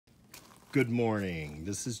Good morning.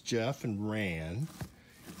 This is Jeff and Ran,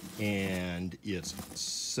 and it's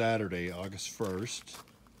Saturday, August 1st,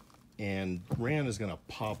 and Ran is going to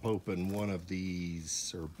pop open one of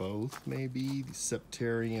these, or both maybe, the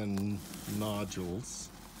septarian nodules,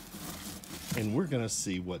 and we're going to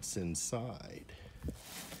see what's inside.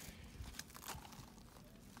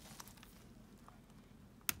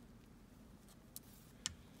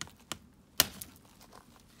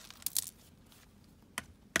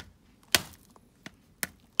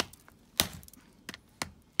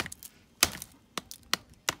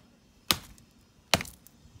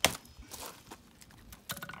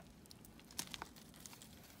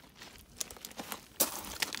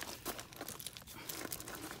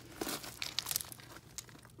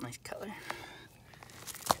 Nice color.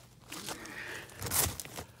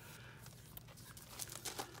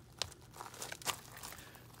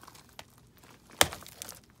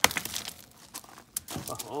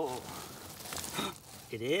 Oh,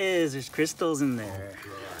 it is. There's crystals in there. Oh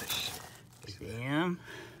gosh. See them?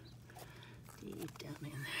 Deep down in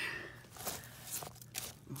there.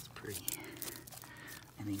 That's pretty.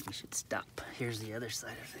 I think we should stop. Here's the other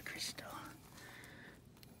side of the crystal.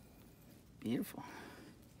 Beautiful.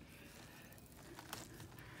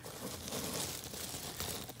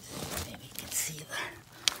 Maybe you can see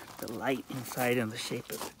the light inside and the shape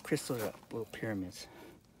of the crystals are little pyramids.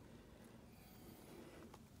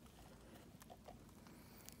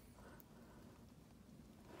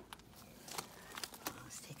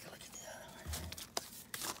 Let's take a look at the other one.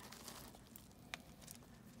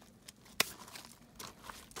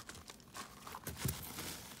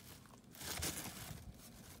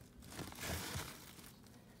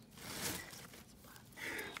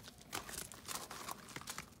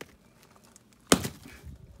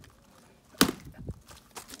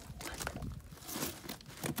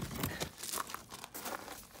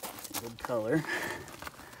 Good color.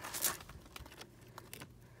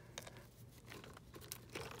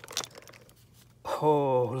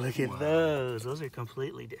 Oh, look at those. Those are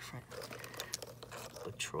completely different.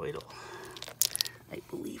 Botroidal, I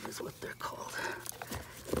believe is what they're called.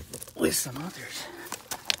 With some others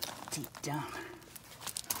deep down.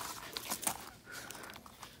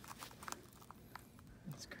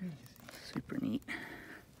 That's crazy. Super neat.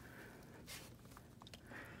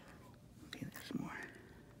 Okay, there's more.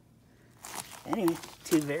 Anyway,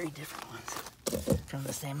 two very different ones from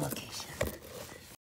the same location.